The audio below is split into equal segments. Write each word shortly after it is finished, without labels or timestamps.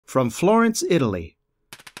From Florence, Italy,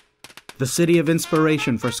 the city of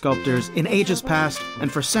inspiration for sculptors in ages past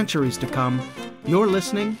and for centuries to come, you're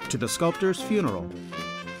listening to The Sculptor's Funeral.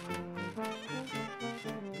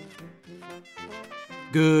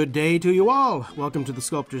 Good day to you all. Welcome to The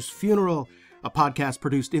Sculptor's Funeral, a podcast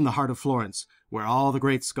produced in the heart of Florence, where all the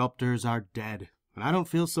great sculptors are dead. And I don't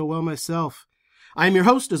feel so well myself. I am your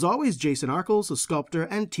host, as always, Jason Arkles, a sculptor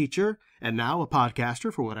and teacher, and now a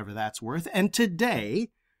podcaster for whatever that's worth. And today,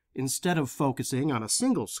 instead of focusing on a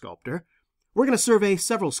single sculptor, we're going to survey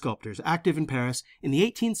several sculptors active in Paris in the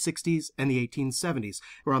 1860s and the 1870s,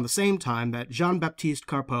 around the same time that Jean-Baptiste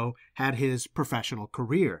Carpeaux had his professional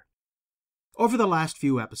career. Over the last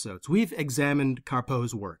few episodes, we've examined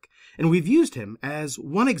Carpeaux's work, and we've used him as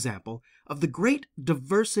one example of the great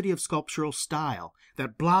diversity of sculptural style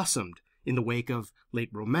that blossomed in the wake of late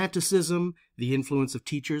Romanticism, the influence of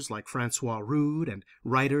teachers like François Rude and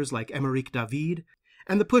writers like Émeric David,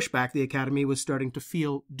 and the pushback the Academy was starting to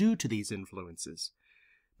feel due to these influences.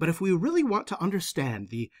 But if we really want to understand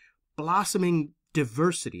the blossoming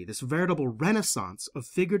diversity, this veritable renaissance of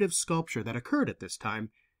figurative sculpture that occurred at this time,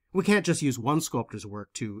 we can't just use one sculptor's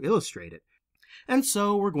work to illustrate it. And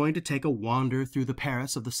so we're going to take a wander through the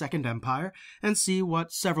Paris of the Second Empire and see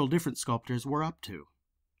what several different sculptors were up to.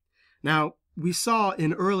 Now, we saw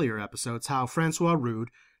in earlier episodes how François Rude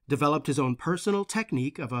developed his own personal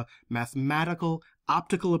technique of a mathematical,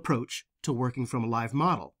 optical approach to working from a live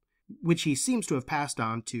model, which he seems to have passed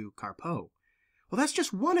on to Carpeaux. Well, that's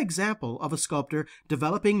just one example of a sculptor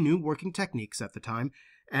developing new working techniques at the time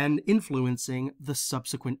and influencing the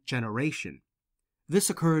subsequent generation. This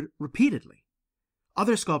occurred repeatedly.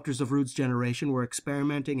 Other sculptors of Rude's generation were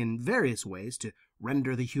experimenting in various ways to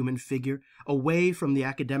render the human figure away from the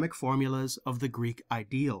academic formulas of the Greek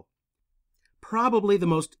ideal. Probably the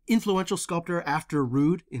most influential sculptor after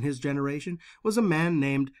Rude in his generation was a man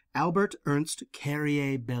named Albert Ernst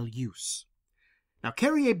Carrier-Belleuse. Now,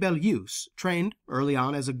 Carrier-Belleuse trained early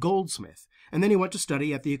on as a goldsmith, and then he went to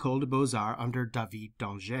study at the École des Beaux-Arts under David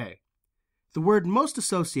d'Angers. The word most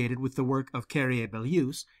associated with the work of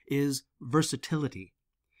Carrier-Belleuse is versatility.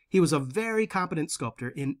 He was a very competent sculptor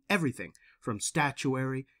in everything, from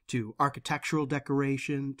statuary to architectural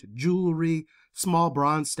decoration to jewelry, small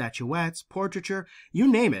bronze statuettes, portraiture,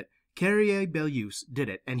 you name it, Carrier-Belleuse did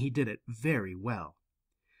it, and he did it very well.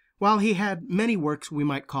 While he had many works we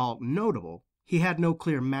might call notable, he had no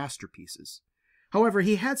clear masterpieces. However,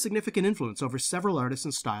 he had significant influence over several artists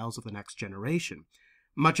and styles of the next generation.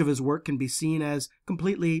 Much of his work can be seen as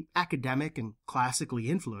completely academic and classically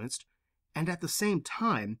influenced, and at the same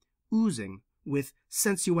time oozing with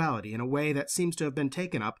sensuality in a way that seems to have been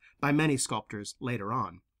taken up by many sculptors later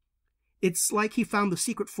on. It's like he found the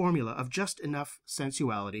secret formula of just enough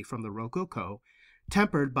sensuality from the Rococo,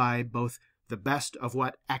 tempered by both the best of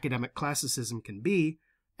what academic classicism can be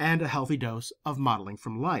and a healthy dose of modeling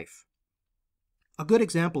from life. A good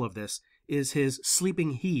example of this is his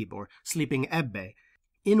Sleeping Hebe, or Sleeping Ebbe,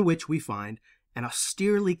 in which we find an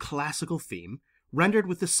austerely classical theme rendered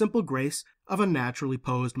with the simple grace of a naturally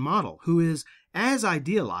posed model who is as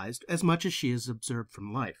idealized as much as she is observed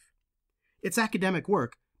from life. It's academic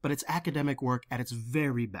work, but it's academic work at its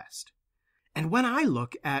very best. And when I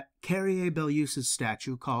look at Carrier-Belleuse's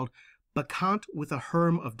statue called Bacchante with a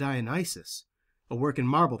Herm of Dionysus, a work in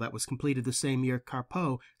marble that was completed the same year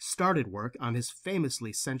Carpeaux started work on his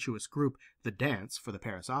famously sensuous group, The Dance, for the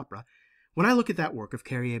Paris Opera, when I look at that work of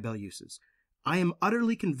Carrier-Belleuse's, I am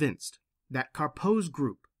utterly convinced that Carpeaux's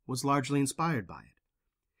group was largely inspired by it.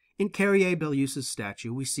 In Carrier-Belleuse's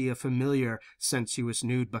statue, we see a familiar, sensuous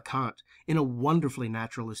nude Bacchante in a wonderfully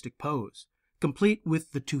naturalistic pose, complete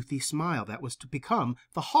with the toothy smile that was to become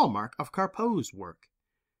the hallmark of Carpeaux's work.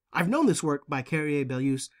 I've known this work by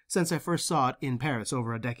Carrier-Belleuse since I first saw it in Paris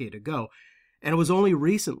over a decade ago, and it was only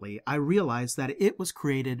recently I realized that it was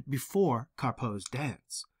created before Carpeaux's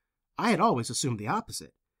dance. I had always assumed the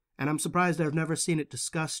opposite, and I'm surprised I've never seen it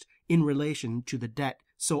discussed in relation to the debt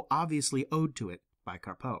so obviously owed to it by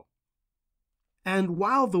Carpeaux. And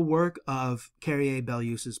while the work of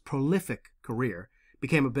Carrier-Belleuse's prolific career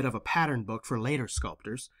became a bit of a pattern book for later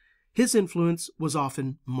sculptors, his influence was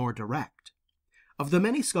often more direct. Of the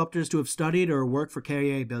many sculptors to have studied or worked for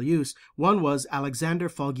Carrier-Belleuse, one was Alexandre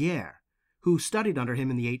Falguière, who studied under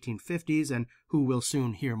him in the 1850s and who we'll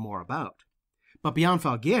soon hear more about. But beyond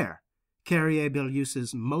Falguière,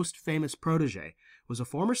 Carrier-Belleuse's most famous protégé was a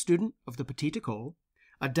former student of the Petite École,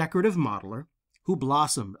 a decorative modeler who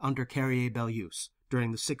blossomed under Carrier-Belleuse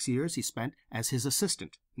during the 6 years he spent as his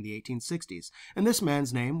assistant in the 1860s, and this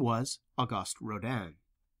man's name was Auguste Rodin.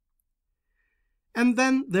 And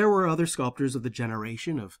then there were other sculptors of the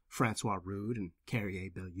generation of Francois Rude and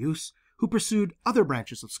Carrier-Belleuse who pursued other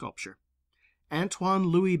branches of sculpture. Antoine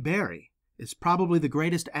Louis Barye is probably the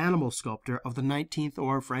greatest animal sculptor of the 19th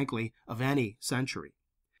or, frankly, of any century.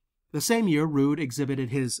 The same year Rude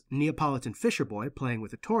exhibited his Neapolitan fisher boy playing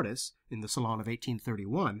with a tortoise in the Salon of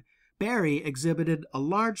 1831, Barye exhibited a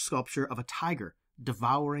large sculpture of a tiger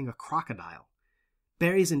devouring a crocodile.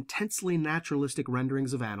 Barye's intensely naturalistic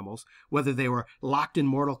renderings of animals, whether they were locked in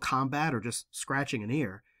mortal combat or just scratching an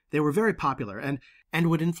ear, they were very popular and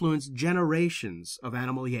would influence generations of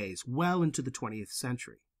animaliers well into the 20th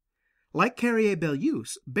century. Like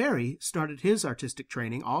Carrier-Belleuse, Barye started his artistic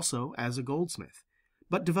training also as a goldsmith,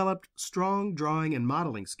 but developed strong drawing and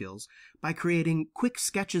modeling skills by creating quick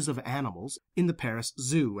sketches of animals in the Paris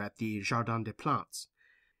Zoo at the Jardin des Plantes.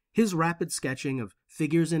 His rapid sketching of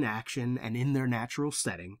figures in action and in their natural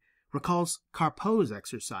setting recalls Carpeau's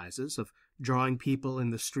exercises of drawing people in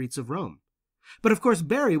the streets of Rome. But of course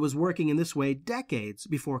Barye was working in this way decades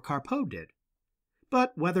before Carpeau did.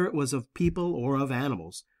 But whether it was of people or of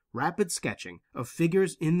animals, rapid sketching of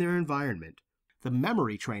figures in their environment, the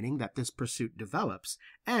memory training that this pursuit develops,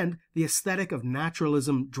 and the aesthetic of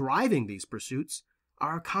naturalism driving these pursuits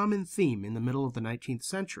are a common theme in the middle of the 19th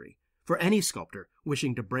century for any sculptor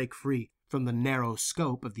wishing to break free from the narrow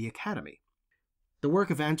scope of the Academy. The work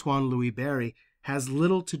of Antoine Louis Barye has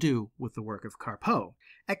little to do with the work of Carpeau,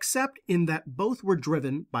 except in that both were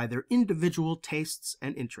driven by their individual tastes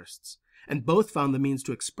and interests, and both found the means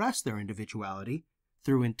to express their individuality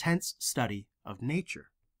through intense study of nature.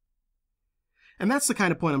 And that's the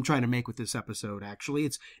kind of point I'm trying to make with this episode, actually.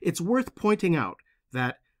 It's worth pointing out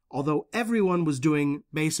that although everyone was doing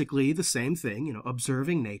basically the same thing,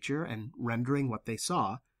 observing nature and rendering what they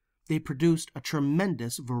saw, they produced a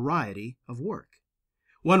tremendous variety of work.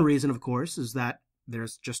 One reason, of course, is that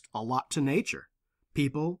there's just a lot to nature.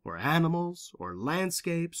 People, or animals, or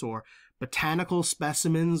landscapes, or botanical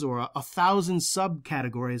specimens, or 1,000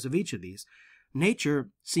 subcategories of each of these. Nature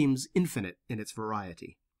seems infinite in its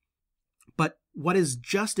variety. But what is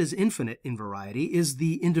just as infinite in variety is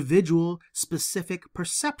the individual, specific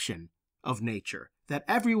perception of nature that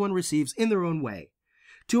everyone receives in their own way.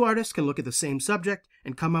 Two artists can look at the same subject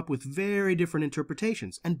and come up with very different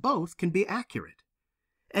interpretations, and both can be accurate.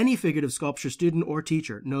 Any figurative sculpture student or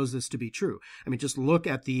teacher knows this to be true. Just look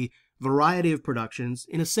at the variety of productions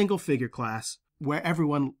in a single figure class where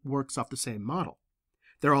everyone works off the same model.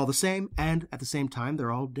 They're all the same, and at the same time,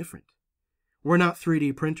 they're all different. We're not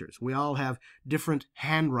 3D printers. We all have different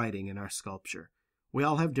handwriting in our sculpture. We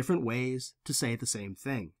all have different ways to say the same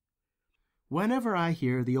thing. Whenever I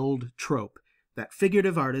hear the old trope that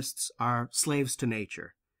figurative artists are slaves to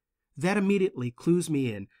nature, that immediately clues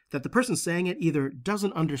me in that the person saying it either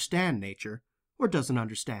doesn't understand nature or doesn't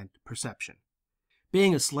understand perception.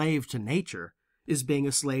 Being a slave to nature is being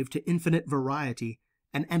a slave to infinite variety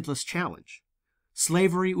and endless challenge.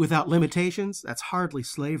 Slavery without limitations, that's hardly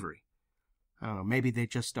slavery. I don't know, maybe they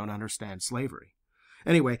just don't understand slavery.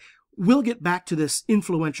 Anyway, we'll get back to this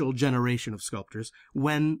influential generation of sculptors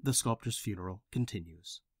when the Sculptor's Funeral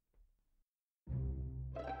continues.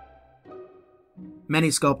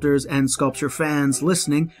 Many sculptors and sculpture fans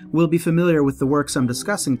listening will be familiar with the works I'm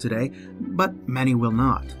discussing today, but many will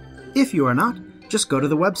not. If you are not, just go to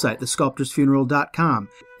the website, thesculptorsfuneral.com,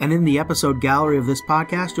 and in the episode gallery of this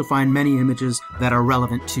podcast, you'll find many images that are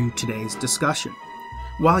relevant to today's discussion.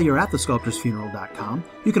 While you're at thesculptorsfuneral.com,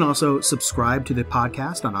 you can also subscribe to the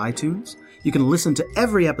podcast on iTunes. You can listen to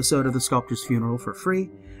every episode of The Sculptor's Funeral for free,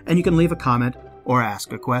 and you can leave a comment or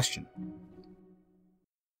ask a question.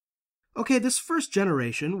 Okay, this first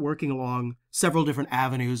generation, working along several different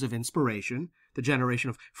avenues of inspiration, the generation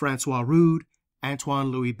of Francois Rude,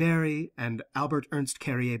 Antoine Louis Barye, and Albert Ernst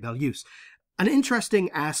Carrier-Belleuse, an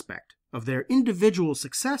interesting aspect of their individual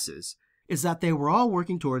successes is that they were all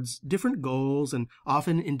working towards different goals and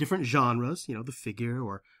often in different genres, the figure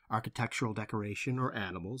or architectural decoration or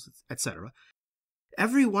animals, etc.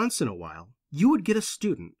 Every once in a while, you would get a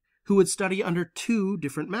student who would study under two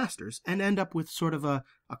different masters and end up with sort of a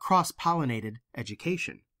cross-pollinated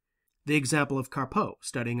education. The example of Carpeau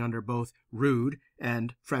studying under both Rude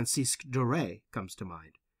and Francisque Doré comes to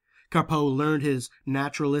mind. Carpeau learned his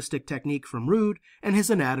naturalistic technique from Rude and his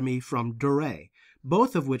anatomy from Doré,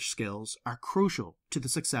 both of which skills are crucial to the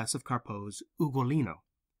success of Carpeau's Ugolino.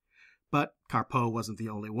 But Carpeau wasn't the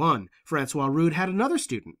only one. Francois Rude had another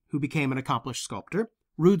student who became an accomplished sculptor,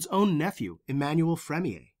 Rude's own nephew, Emmanuel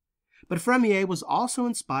Fremier. But Fremier was also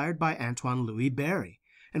inspired by Antoine Louis Barye,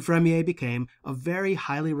 and Fremier became a very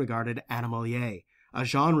highly regarded animalier, a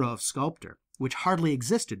genre of sculptor which hardly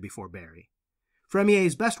existed before Barye.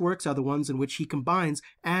 Fremier's best works are the ones in which he combines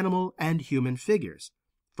animal and human figures,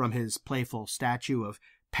 from his playful statue of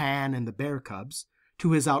Pan and the Bear Cubs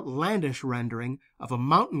to his outlandish rendering of a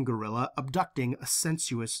mountain gorilla abducting a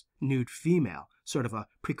sensuous nude female, sort of a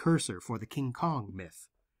precursor for the King Kong myth.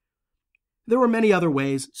 There were many other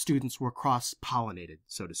ways students were cross-pollinated,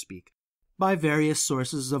 so to speak, by various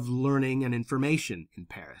sources of learning and information in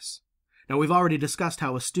Paris. Now, we've already discussed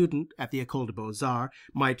how a student at the École des Beaux-Arts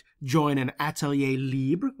might join an atelier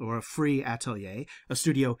libre, or a free atelier, a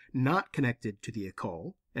studio not connected to the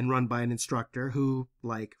école, and run by an instructor who,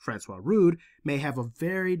 like Francois Rude, may have a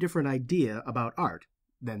very different idea about art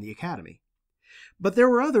than the Academy. But there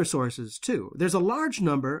were other sources, too. There's a large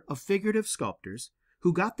number of figurative sculptors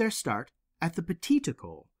who got their start at the Petite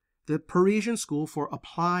École, the Parisian School for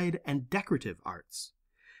Applied and Decorative Arts.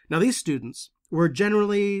 Now, these students were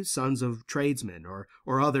generally sons of tradesmen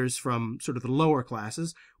or others from sort of the lower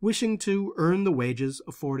classes wishing to earn the wages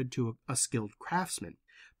afforded to a skilled craftsman,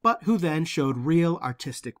 but who then showed real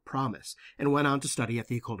artistic promise and went on to study at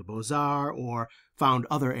the École des Beaux-Arts or found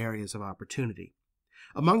other areas of opportunity.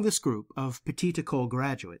 Among this group of Petite École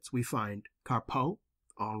graduates, we find Carpeaux,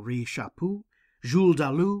 Henri Chaput, Jules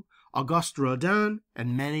Dalou, Auguste Rodin,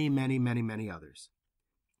 and many others.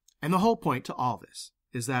 And the whole point to all this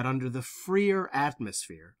is that under the freer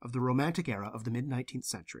atmosphere of the Romantic era of the mid-19th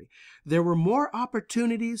century, there were more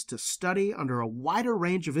opportunities to study under a wider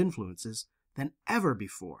range of influences than ever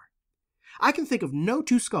before. I can think of no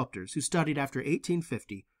two sculptors who studied after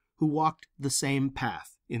 1850 who walked the same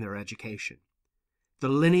path in their education. The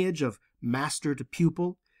lineage of master to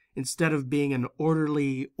pupil, instead of being an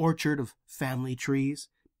orderly orchard of family trees,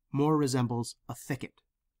 more resembles a thicket.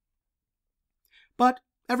 But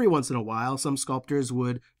every once in a while, some sculptors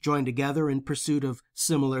would join together in pursuit of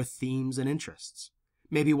similar themes and interests.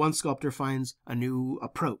 Maybe one sculptor finds a new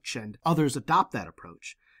approach and others adopt that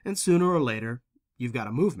approach, and sooner or later, you've got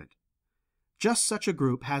a movement. Just such a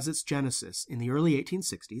group has its genesis in the early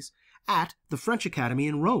 1860s at the French Academy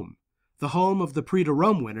in Rome, the home of the Prix de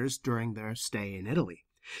Rome winners during their stay in Italy.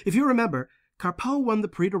 If you remember, Carpeaux won the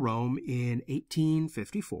Prix de Rome in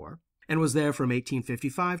 1854 and was there from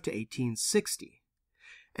 1855 to 1860.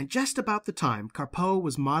 And just about the time Carpeaux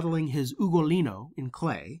was modeling his Ugolino in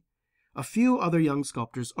clay, a few other young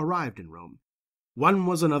sculptors arrived in Rome. One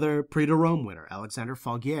was another Prix de Rome winner, Alexandre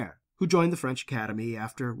Falguière, who joined the French Academy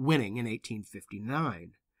after winning in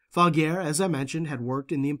 1859. Falguière, as I mentioned, had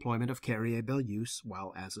worked in the employment of Carrier-Belleuse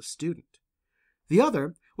while as a student. The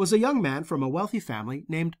other was a young man from a wealthy family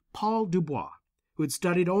named Paul Dubois, who had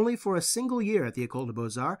studied only for a single year at the École des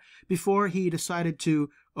Beaux-Arts before he decided to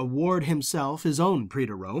award himself his own Prix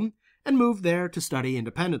de Rome and moved there to study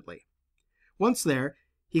independently. Once there,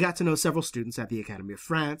 he got to know several students at the Academy of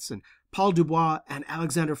France, and Paul Dubois and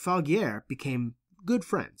Alexandre Falguière became good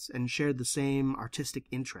friends and shared the same artistic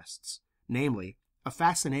interests, namely, a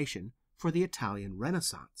fascination for the Italian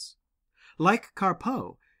Renaissance. Like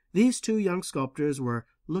Carpeaux, these two young sculptors were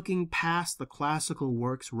looking past the classical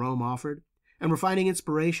works Rome offered and were finding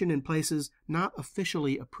inspiration in places not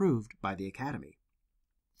officially approved by the Academy.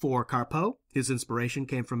 For Carpeaux, his inspiration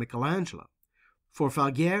came from Michelangelo. For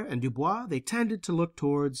Falguière and Dubois, they tended to look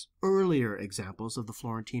towards earlier examples of the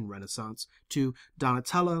Florentine Renaissance, to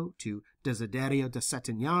Donatello, to Desiderio da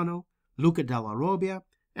Settignano, Luca della Robbia,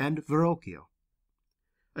 and Verrocchio.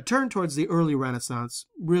 A turn towards the early Renaissance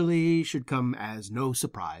really should come as no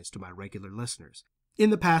surprise to my regular listeners. In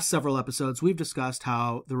the past several episodes, we've discussed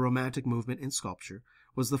how the Romantic movement in sculpture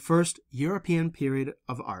was the first European period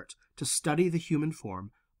of art to study the human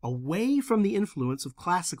form away from the influence of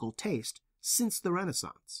classical taste since the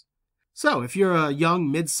Renaissance. So, if you're a young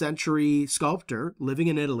mid-century sculptor living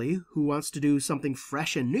in Italy who wants to do something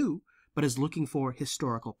fresh and new, but is looking for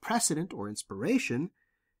historical precedent or inspiration,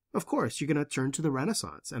 of course, you're going to turn to the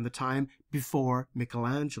Renaissance and the time before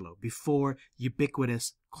Michelangelo, before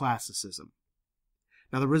ubiquitous classicism.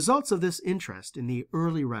 Now, the results of this interest in the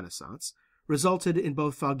early Renaissance resulted in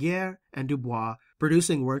both Falguière and Dubois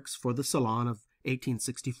producing works for the Salon of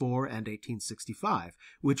 1864 and 1865,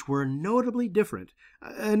 which were notably different,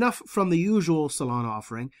 enough from the usual Salon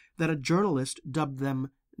offering that a journalist dubbed them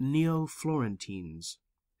Neo-Florentines.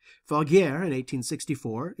 Falguière in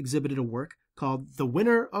 1864 exhibited a work called The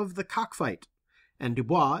Winner of the Cockfight, and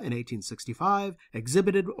Dubois in 1865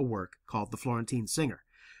 exhibited a work called The Florentine Singer.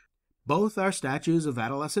 Both are statues of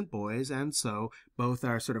adolescent boys, and so both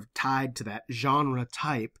are sort of tied to that genre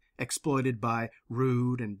type exploited by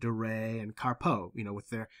Rude and Duret and Carpeaux, with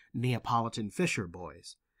their Neapolitan fisher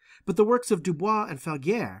boys. But the works of Dubois and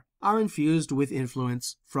Falguière are infused with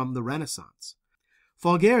influence from the Renaissance.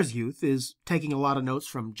 Falguière's youth is taking a lot of notes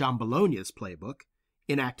from Giambologna's playbook,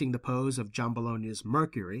 enacting the pose of Giambologna's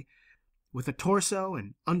Mercury, with a torso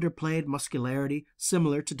and underplayed muscularity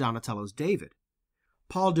similar to Donatello's David.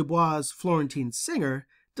 Paul Dubois' Florentine Singer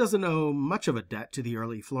doesn't owe much of a debt to the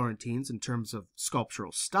early Florentines in terms of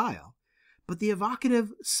sculptural style, but the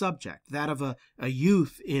evocative subject, that of a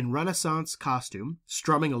youth in Renaissance costume,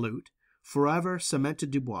 strumming a lute, forever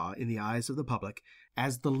cemented Dubois in the eyes of the public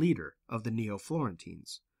as the leader of the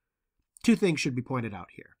Neo-Florentines. Two things should be pointed out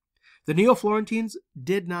here. The Neo-Florentines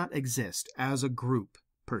did not exist as a group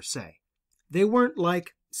per se. They weren't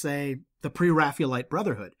like, say, the Pre-Raphaelite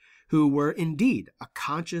Brotherhood, who were indeed a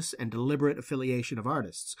conscious and deliberate affiliation of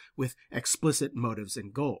artists with explicit motives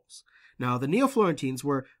and goals. Now, the Neo-Florentines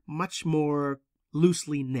were much more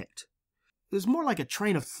loosely knit. It was more like a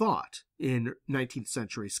train of thought in 19th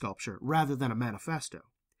century sculpture rather than a manifesto.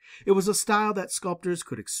 It was a style that sculptors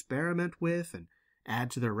could experiment with and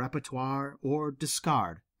add to their repertoire or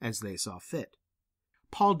discard as they saw fit.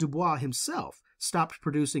 Paul Dubois himself stopped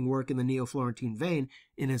producing work in the Neo-Florentine vein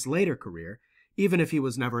in his later career, even if he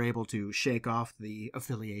was never able to shake off the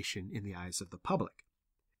affiliation in the eyes of the public.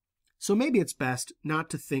 So maybe it's best not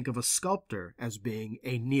to think of a sculptor as being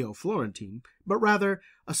a Neo-Florentine, but rather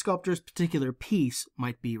a sculptor's particular piece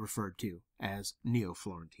might be referred to as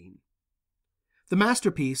Neo-Florentine. The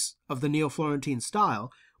masterpiece of the Neo-Florentine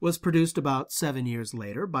style was produced about 7 years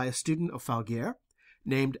later by a student of Falguière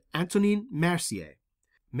named Antonin Mercier.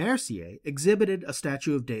 Mercier exhibited a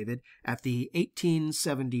statue of David at the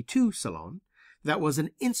 1872 Salon that was an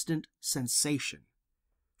instant sensation.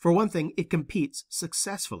 For one thing, it competes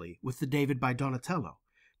successfully with the David by Donatello,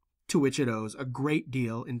 to which it owes a great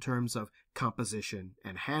deal in terms of composition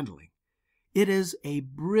and handling. It is a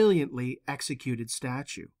brilliantly executed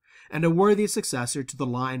statue, and a worthy successor to the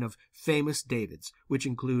line of famous Davids, which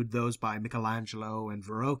include those by Michelangelo and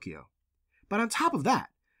Verrocchio. But on top of that,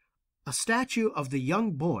 a statue of the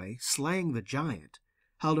young boy slaying the giant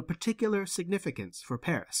held a particular significance for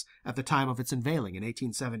Paris at the time of its unveiling in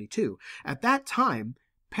 1872. At that time,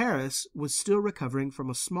 Paris was still recovering from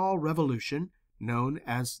a small revolution known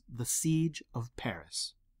as the Siege of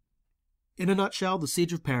Paris. In a nutshell, the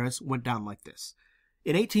Siege of Paris went down like this.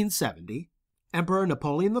 In 1870, Emperor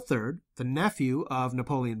Napoleon III, the nephew of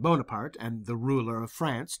Napoleon Bonaparte and the ruler of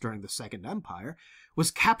France during the Second Empire, was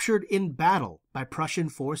captured in battle by Prussian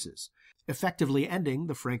forces, effectively ending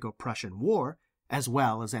the Franco-Prussian War as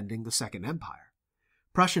well as ending the Second Empire.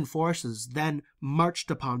 Prussian forces then marched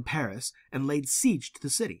upon Paris and laid siege to the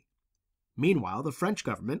city. Meanwhile, the French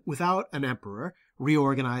government, without an emperor,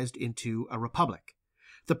 reorganized into a republic.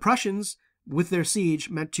 The Prussians, with their siege,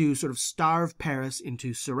 meant to sort of starve Paris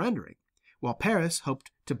into surrendering, while Paris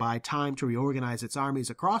hoped to buy time to reorganize its armies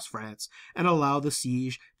across France and allow the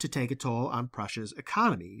siege to take a toll on Prussia's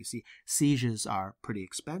economy. You see, sieges are pretty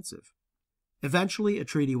expensive. Eventually, a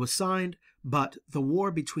treaty was signed, but the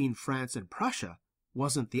war between France and Prussia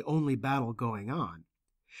wasn't the only battle going on.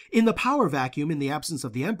 In the power vacuum, in the absence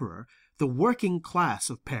of the emperor, the working class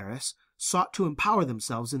of Paris sought to empower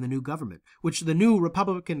themselves in the new government, which the new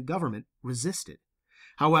Republican government resisted.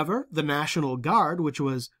 However, the National Guard, which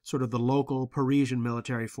was sort of the local Parisian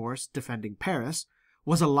military force defending Paris,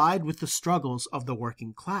 was allied with the struggles of the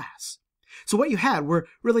working class. So what you had were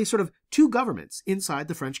really sort of two governments inside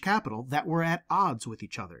the French capital that were at odds with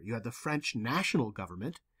each other. You had the French national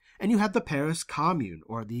government, and you had the Paris Commune,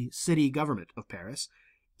 or the city government of Paris,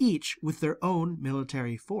 each with their own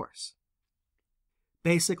military force.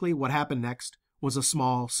 Basically, what happened next was a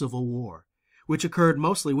small civil war, which occurred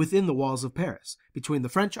mostly within the walls of Paris, between the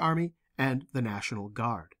French army and the National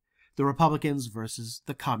Guard, the Republicans versus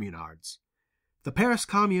the Communards. The Paris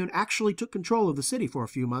Commune actually took control of the city for a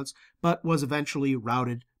few months, but was eventually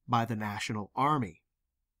routed by the National Army.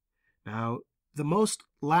 Now, the most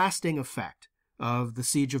lasting effect of the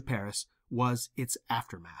Siege of Paris was its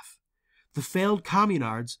aftermath. The failed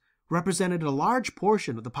Communards represented a large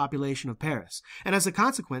portion of the population of Paris, and as a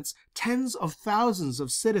consequence, tens of thousands of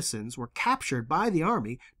citizens were captured by the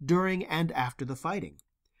army during and after the fighting.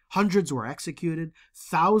 Hundreds were executed,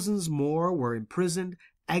 thousands more were imprisoned,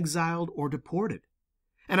 exiled, or deported.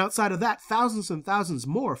 And outside of that, thousands and thousands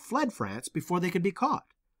more fled France before they could be caught.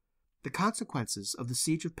 The consequences of the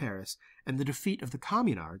Siege of Paris and the defeat of the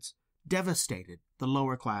Communards devastated the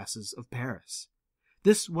lower classes of Paris.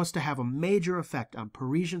 This was to have a major effect on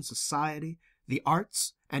Parisian society, the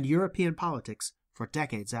arts, and European politics for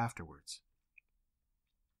decades afterwards.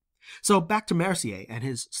 So back to Mercier and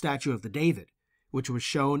his statue of the David, which was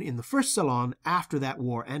shown in the first Salon after that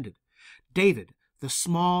war ended. David, the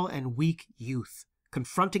small and weak youth,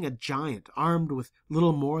 confronting a giant armed with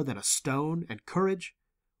little more than a stone and courage,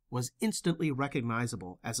 was instantly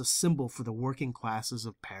recognizable as a symbol for the working classes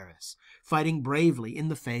of Paris, fighting bravely in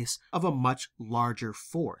the face of a much larger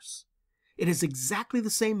force. It is exactly the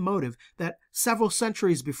same motive that several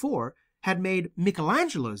centuries before had made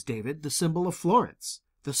Michelangelo's David the symbol of Florence,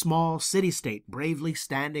 the small city-state bravely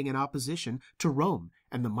standing in opposition to Rome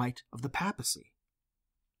and the might of the papacy.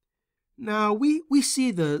 Now, we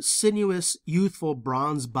see the sinuous, youthful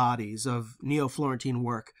bronze bodies of Neo-Florentine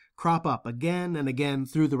work crop up again and again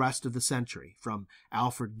through the rest of the century, from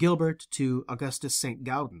Alfred Gilbert to Augustus St.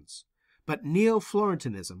 Gaudens. But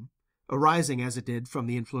Neo-Florentinism, arising as it did from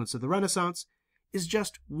the influence of the Renaissance, is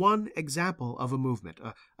just one example of a movement,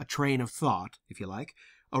 a train of thought, if you like,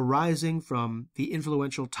 arising from the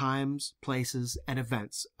influential times, places, and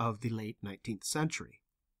events of the late 19th century.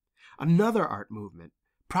 Another art movement,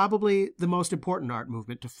 probably the most important art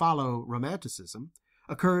movement to follow Romanticism,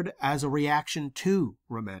 occurred as a reaction to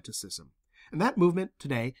Romanticism, and that movement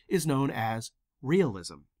today is known as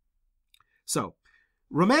Realism. So,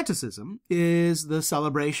 Romanticism is the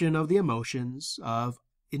celebration of the emotions, of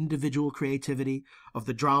individual creativity, of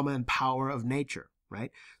the drama and power of nature,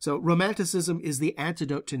 right? So Romanticism is the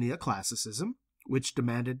antidote to Neoclassicism, which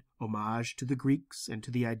demanded homage to the Greeks and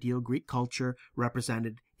to the ideal Greek culture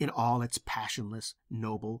represented in all its passionless,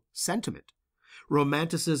 noble sentiment.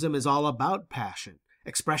 Romanticism is all about passion,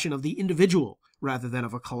 expression of the individual rather than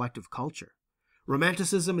of a collective culture.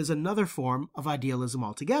 Romanticism is another form of idealism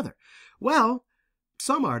altogether. Well,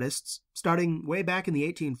 some artists, starting way back in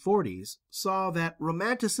the 1840s, saw that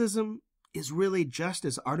Romanticism is really just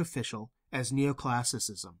as artificial as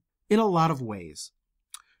Neoclassicism, in a lot of ways.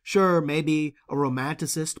 Sure, maybe a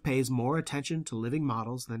Romanticist pays more attention to living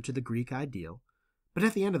models than to the Greek ideal, but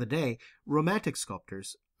at the end of the day, Romantic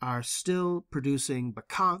sculptors are still producing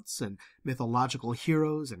bacchantes and mythological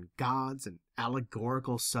heroes and gods and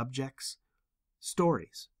allegorical subjects,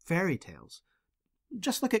 stories, fairy tales.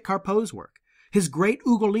 Just look at Carpeau's work. His great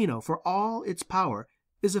Ugolino, for all its power,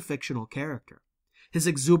 is a fictional character. His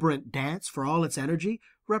exuberant dance, for all its energy,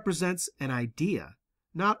 represents an idea,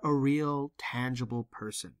 not a real, tangible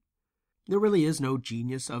person. There really is no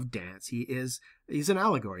genius of dance. He's an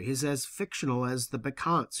allegory. He's as fictional as the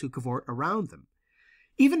bacchantes who cavort around them.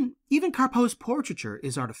 Even Carpeau's portraiture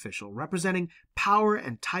is artificial, representing power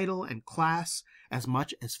and title and class as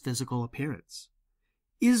much as physical appearance.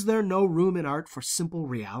 Is there no room in art for simple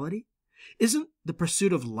reality? Isn't the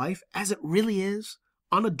pursuit of life as it really is,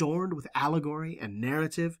 unadorned with allegory and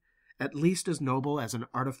narrative, at least as noble as an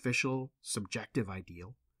artificial, subjective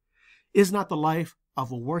ideal? Is not the life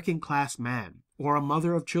of a working-class man or a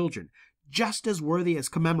mother of children just as worthy as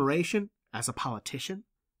commemoration as a politician?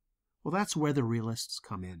 Well, that's where the realists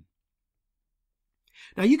come in.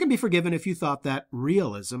 Now, you can be forgiven if you thought that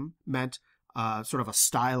realism meant sort of a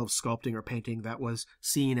style of sculpting or painting that was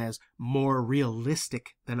seen as more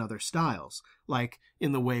realistic than other styles, like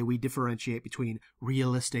in the way we differentiate between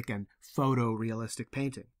realistic and photorealistic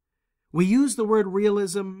painting. We use the word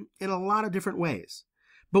realism in a lot of different ways,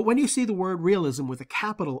 but when you see the word realism with a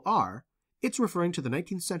capital R, it's referring to the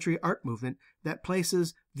 19th century art movement that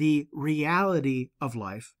places the reality of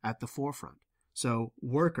life at the forefront. So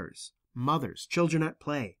workers, mothers, children at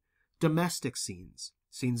play, domestic scenes,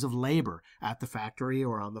 scenes of labor at the factory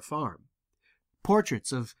or on the farm,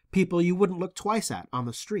 portraits of people you wouldn't look twice at on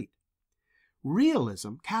the street.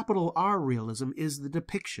 Realism, capital R realism, is the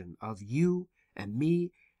depiction of you and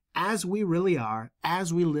me as we really are,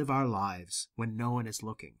 as we live our lives when no one is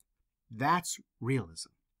looking. That's realism.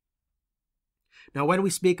 Now, when we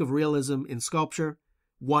speak of realism in sculpture,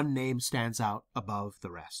 one name stands out above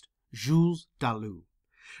the rest: Jules Dalou.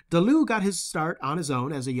 Dalou got his start on his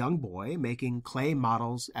own as a young boy, making clay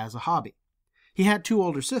models as a hobby. He had two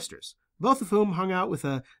older sisters, both of whom hung out with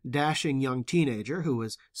a dashing young teenager who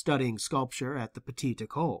was studying sculpture at the Petite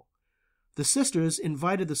École. The sisters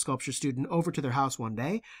invited the sculpture student over to their house one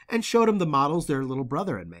day and showed him the models their little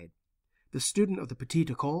brother had made. The student of the Petite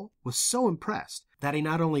École was so impressed that he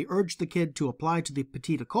not only urged the kid to apply to the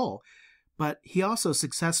Petite École, but he also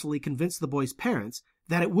successfully convinced the boy's parents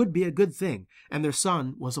that it would be a good thing, and their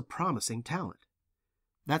son was a promising talent.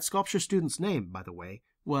 That sculpture student's name, by the way,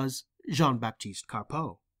 was Jean-Baptiste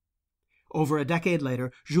Carpeau. Over a decade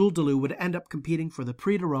later, Jules Dalou would end up competing for the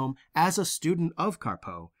Prix de Rome as a student of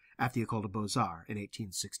Carpeau at the École des Beaux-Arts in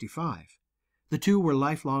 1865. The two were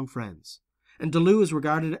lifelong friends, and Dalou is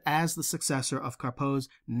regarded as the successor of Carpeau's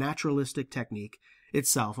naturalistic technique,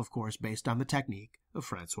 itself, of course, based on the technique of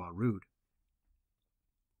François Rude.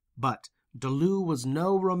 But Dalou was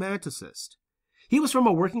no romanticist. He was from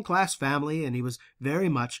a working-class family, and he was very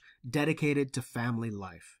much dedicated to family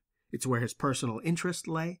life. It's where his personal interest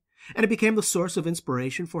lay, and it became the source of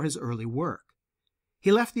inspiration for his early work.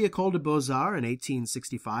 He left the École des Beaux-Arts in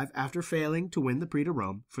 1865 after failing to win the Prix de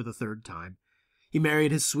Rome for the third time. He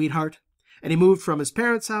married his sweetheart, and he moved from his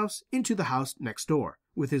parents' house into the house next door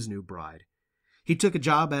with his new bride. He took a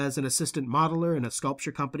job as an assistant modeler in a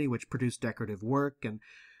sculpture company which produced decorative work, and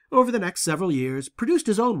over the next several years produced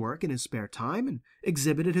his own work in his spare time and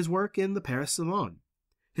exhibited his work in the Paris Salon.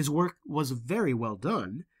 His work was very well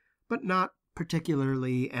done, but not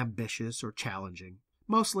particularly ambitious or challenging,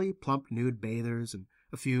 mostly plump nude bathers and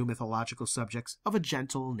a few mythological subjects of a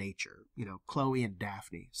gentle nature, Chloe and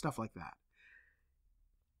Daphne, stuff like that.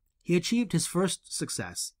 He achieved his first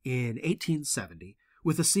success in 1870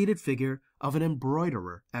 with a seated figure of an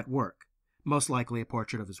embroiderer at work, most likely a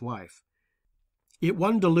portrait of his wife. It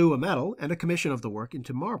won Deleuze a medal and a commission of the work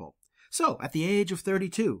into marble. So, at the age of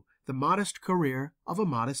 32, the modest career of a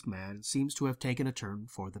modest man seems to have taken a turn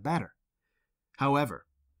for the better. However,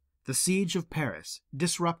 the siege of Paris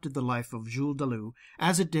disrupted the life of Jules Deleuze,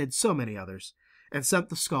 as it did so many others, and sent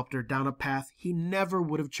the sculptor down a path he never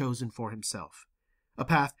would have chosen for himself, a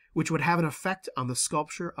path which would have an effect on the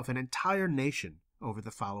sculpture of an entire nation over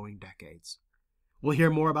the following decades. We'll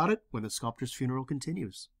hear more about it when the sculptor's funeral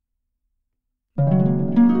continues.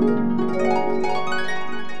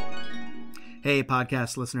 Hey,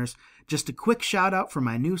 podcast listeners. Just a quick shout out for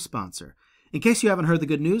my new sponsor. In case you haven't heard the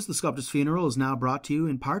good news, The Sculptor's Funeral is now brought to you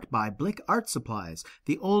in part by Blick Art Supplies,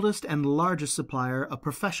 the oldest and largest supplier of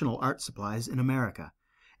professional art supplies in America.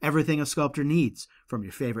 Everything a sculptor needs, from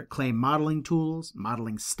your favorite clay modeling tools,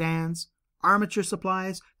 modeling stands, armature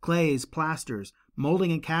supplies, clays, plasters,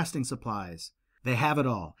 molding and casting supplies. They have it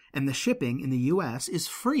all, and the shipping in the U.S. is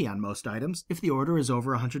free on most items if the order is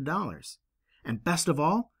over $100. And best of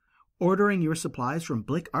all, ordering your supplies from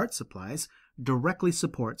Blick Art Supplies directly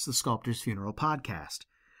supports the Sculptor's Funeral podcast.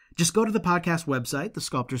 Just go to the podcast website,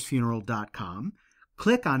 thesculptorsfuneral.com,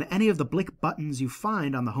 click on any of the Blick buttons you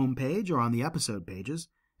find on the homepage or on the episode pages,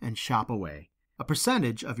 and shop away. A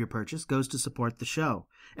percentage of your purchase goes to support the show,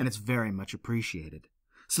 and it's very much appreciated.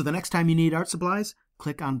 So the next time you need art supplies,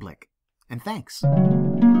 click on Blick. And thanks.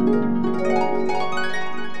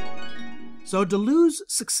 So Deleuze's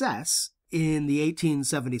success in the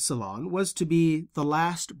 1870 Salon was to be the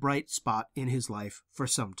last bright spot in his life for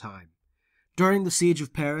some time. During the siege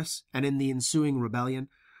of Paris and in the ensuing rebellion,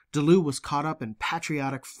 Deleuze was caught up in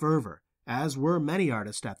patriotic fervor, as were many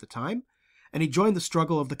artists at the time, and he joined the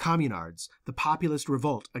struggle of the Communards, the populist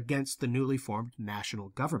revolt against the newly formed national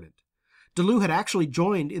government. Deleuze had actually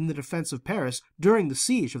joined in the defense of Paris during the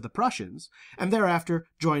siege of the Prussians, and thereafter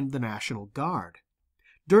joined the National Guard.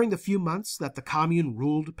 During the few months that the Commune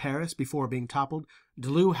ruled Paris before being toppled,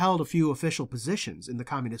 Deleuze held a few official positions in the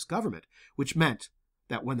communist government, which meant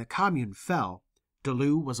that when the Commune fell,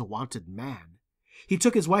 Deleuze was a wanted man. He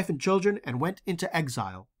took his wife and children and went into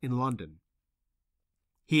exile in London.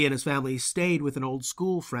 He and his family stayed with an old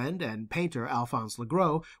school friend and painter, Alphonse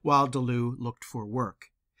Legros, while Deleuze looked for work.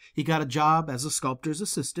 He got a job as a sculptor's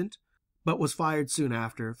assistant, but was fired soon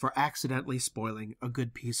after for accidentally spoiling a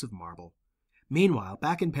good piece of marble. Meanwhile,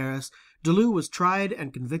 back in Paris, Deleuze was tried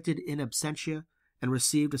and convicted in absentia and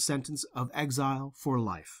received a sentence of exile for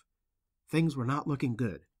life. Things were not looking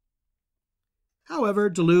good. However,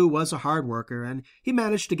 Deleuze was a hard worker, and he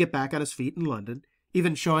managed to get back on his feet in London,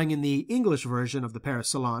 even showing in the English version of the Paris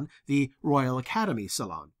Salon, the Royal Academy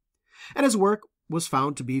Salon. And his work was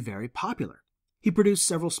found to be very popular. He produced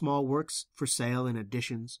several small works for sale in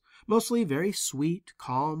editions, mostly very sweet,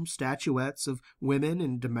 calm statuettes of women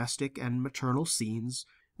in domestic and maternal scenes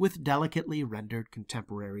with delicately rendered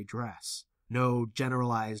contemporary dress. No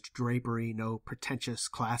generalized drapery, no pretentious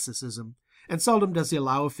classicism, and seldom does he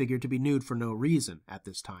allow a figure to be nude for no reason at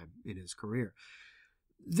this time in his career.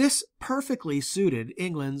 This perfectly suited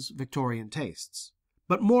England's Victorian tastes.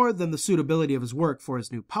 But more than the suitability of his work for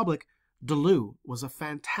his new public, Deleuze was a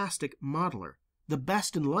fantastic modeler, the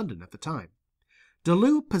best in London at the time.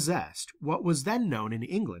 Deleuze possessed what was then known in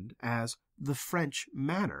England as the French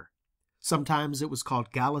manner. Sometimes it was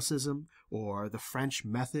called Gallicism or the French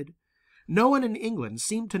method. No one in England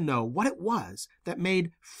seemed to know what it was that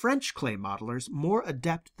made French clay modelers more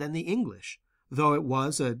adept than the English, though it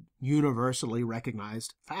was a universally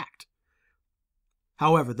recognized fact.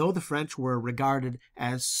 However, though the French were regarded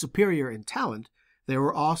as superior in talent, they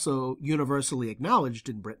were also universally acknowledged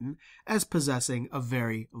in Britain as possessing a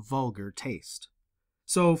very vulgar taste.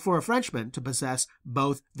 So for a Frenchman to possess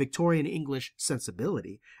both Victorian English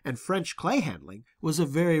sensibility and French clay handling was a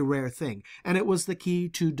very rare thing, and it was the key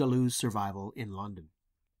to Deleuze's survival in London.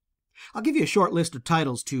 I'll give you a short list of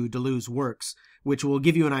titles to Deleuze's works, which will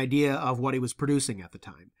give you an idea of what he was producing at the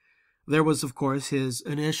time. There was, of course, his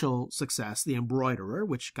initial success, The Embroiderer,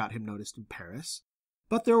 which got him noticed in Paris.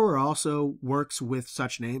 But there were also works with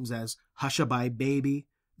such names as Hushabye Baby,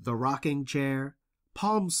 The Rocking Chair,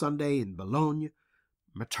 Palm Sunday in Boulogne,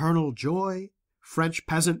 Maternal Joy, French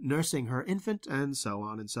Peasant Nursing Her Infant, and so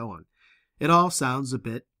on and so on. It all sounds a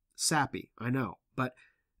bit sappy, I know, but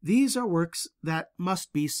these are works that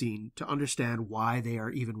must be seen to understand why they are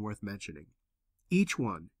even worth mentioning. Each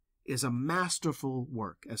one is a masterful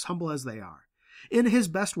work, as humble as they are. In his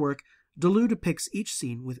best work, Deleuze depicts each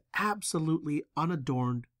scene with absolutely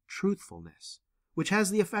unadorned truthfulness, which has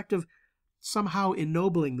the effect of somehow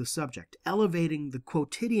ennobling the subject, elevating the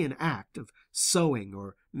quotidian act of sewing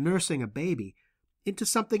or nursing a baby into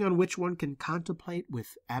something on which one can contemplate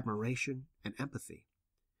with admiration and empathy,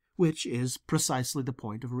 which is precisely the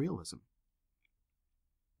point of realism.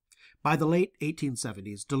 By the late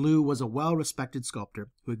 1870s, Deleuze was a well-respected sculptor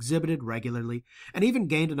who exhibited regularly and even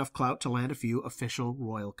gained enough clout to land a few official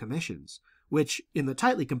royal commissions, which, in the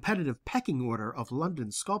tightly competitive pecking order of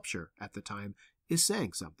London sculpture at the time, is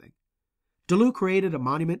saying something. Deleuze created a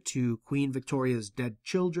monument to Queen Victoria's dead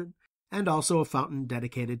children and also a fountain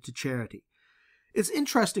dedicated to charity. It's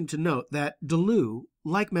interesting to note that Deleuze,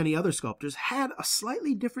 like many other sculptors, had a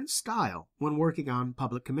slightly different style when working on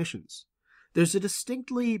public commissions. There's a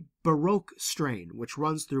distinctly Baroque strain which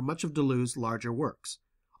runs through much of Deleuze's larger works,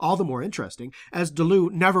 all the more interesting as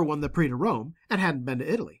Deleuze never won the Prix de Rome and hadn't been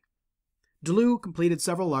to Italy. Deleuze completed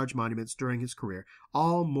several large monuments during his career,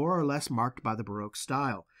 all more or less marked by the Baroque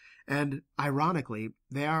style, and, ironically,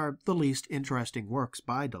 they are the least interesting works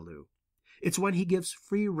by Deleuze. It's when he gives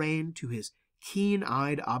free rein to his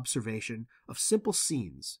keen-eyed observation of simple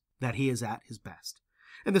scenes that he is at his best.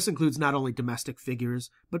 And this includes not only domestic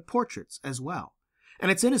figures, but portraits as well.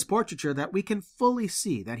 And it's in his portraiture that we can fully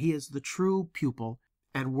see that he is the true pupil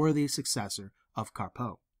and worthy successor of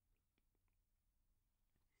Carpeaux.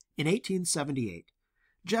 In 1878,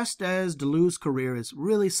 just as Deleuze's career is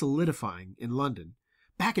really solidifying in London,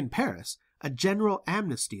 back in Paris, a general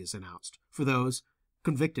amnesty is announced for those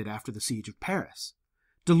convicted after the siege of Paris.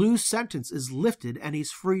 Deleuze's sentence is lifted and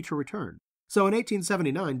he's free to return. So in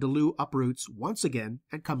 1879, Deleuze uproots once again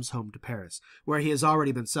and comes home to Paris, where he has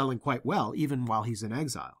already been selling quite well even while he's in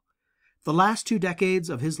exile. The last 2 decades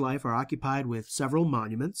of his life are occupied with several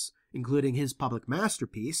monuments, including his public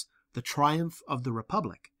masterpiece, The Triumph of the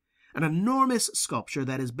Republic, an enormous sculpture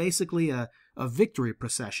that is basically a victory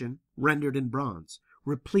procession rendered in bronze,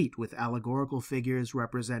 replete with allegorical figures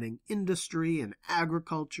representing industry and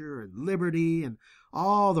agriculture and liberty and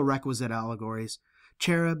all the requisite allegories,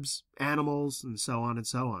 cherubs, animals, and so on and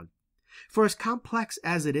so on. For as complex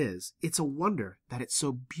as it is, it's a wonder that it's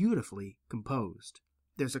so beautifully composed.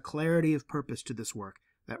 There's a clarity of purpose to this work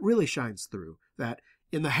that really shines through, that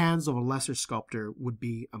in the hands of a lesser sculptor would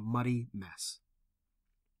be a muddy mess.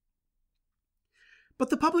 But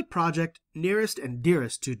the public project nearest and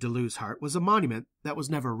dearest to Deleuze's heart was a monument that was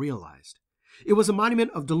never realized. It was a monument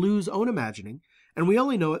of Deleuze's own imagining, and we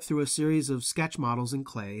only know it through a series of sketch models in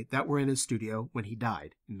clay that were in his studio when he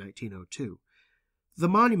died in 1902. The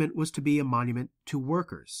monument was to be a monument to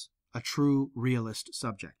workers, a true realist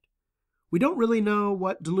subject. We don't really know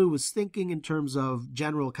what Deleuze was thinking in terms of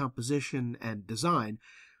general composition and design,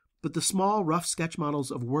 but the small, rough sketch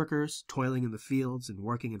models of workers toiling in the fields and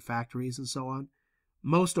working in factories and so on,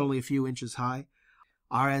 most only a few inches high,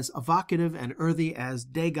 are as evocative and earthy as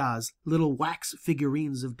Degas' little wax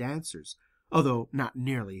figurines of dancers, although not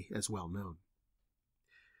nearly as well known.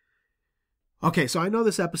 Okay, so I know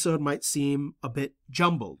this episode might seem a bit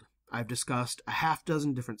jumbled. I've discussed a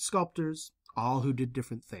half-dozen different sculptors, all who did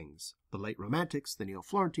different things. The late Romantics, the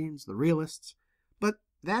Neo-Florentines, the Realists. But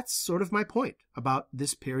that's sort of my point about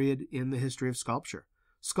this period in the history of sculpture.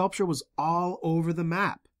 Sculpture was all over the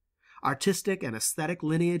map. Artistic and aesthetic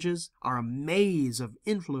lineages are a maze of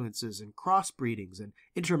influences and crossbreedings and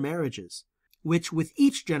intermarriages, which with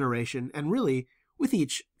each generation, and really with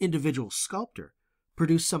each individual sculptor,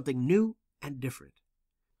 produce something new and different.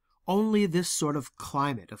 Only this sort of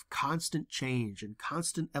climate of constant change and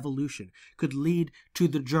constant evolution could lead to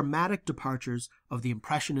the dramatic departures of the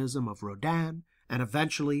Impressionism of Rodin and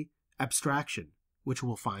eventually abstraction, which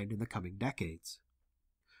we'll find in the coming decades.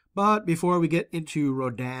 But before we get into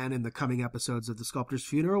Rodin in the coming episodes of The Sculptor's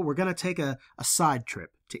Funeral, we're going to take a side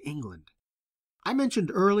trip to England. I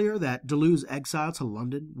mentioned earlier that Deleuze's exile to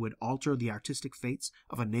London would alter the artistic fates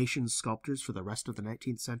of a nation's sculptors for the rest of the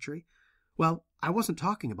 19th century. Well, I wasn't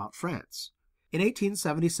talking about France. In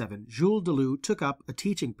 1877, Jules Deleuze took up a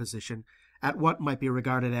teaching position at what might be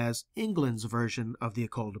regarded as England's version of the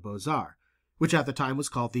École des Beaux-Arts, which at the time was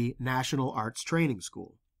called the National Arts Training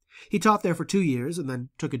School. He taught there for 2 years and then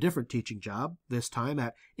took a different teaching job, this time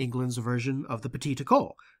at England's version of the Petite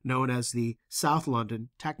École, known as the South London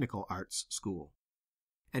Technical Arts School.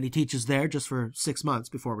 And he teaches there just for 6 months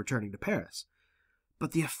before returning to Paris.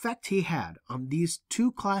 But the effect he had on these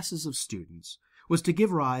 2 classes of students was to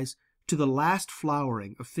give rise to the last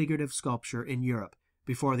flowering of figurative sculpture in Europe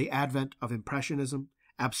before the advent of Impressionism,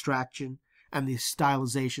 abstraction, and the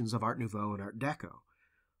stylizations of Art Nouveau and Art Deco.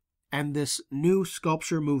 And this new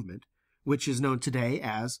sculpture movement, which is known today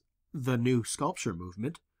as the New Sculpture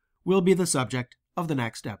Movement, will be the subject of the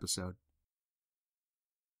next episode.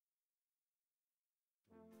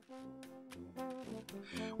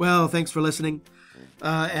 Well, thanks for listening,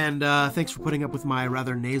 and thanks for putting up with my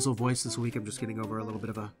rather nasal voice this week. I'm just getting over a little bit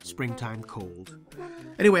of a springtime cold.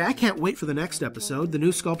 Anyway, I can't wait for the next episode. The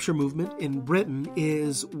New Sculpture Movement in Britain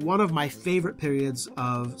is one of my favorite periods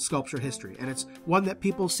of sculpture history, and it's one that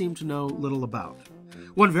people seem to know little about.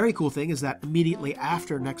 One very cool thing is that immediately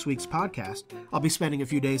after next week's podcast, I'll be spending a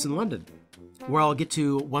few days in London, where I'll get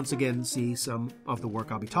to once again see some of the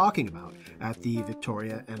work I'll be talking about at the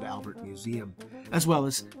Victoria and Albert Museum, as well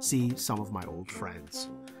as see some of my old friends.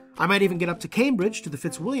 I might even get up to Cambridge to the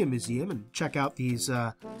Fitzwilliam Museum and check out these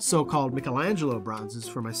so-called Michelangelo bronzes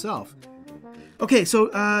for myself. Okay, so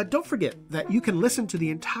don't forget that you can listen to the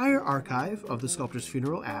entire archive of The Sculptor's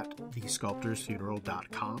Funeral at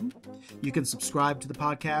thesculptorsfuneral.com. You can subscribe to the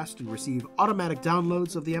podcast and receive automatic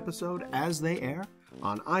downloads of the episode as they air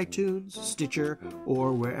on iTunes, Stitcher,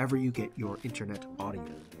 or wherever you get your internet audio.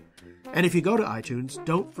 And if you go to iTunes,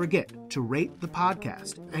 don't forget to rate the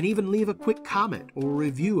podcast and even leave a quick comment or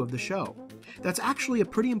review of the show. That's actually a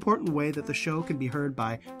pretty important way that the show can be heard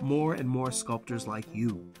by more and more sculptors like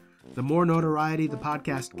you. The more notoriety the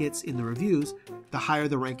podcast gets in the reviews, the higher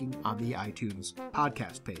the ranking on the iTunes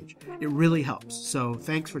podcast page. It really helps, so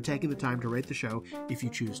thanks for taking the time to rate the show if you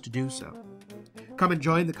choose to do so. Come and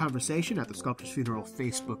join the conversation at the Sculptor's Funeral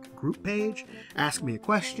Facebook group page. Ask me a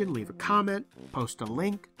question, leave a comment, post a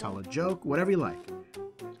link, tell a joke, whatever you like.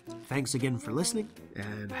 Thanks again for listening,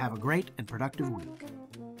 and have a great and productive week.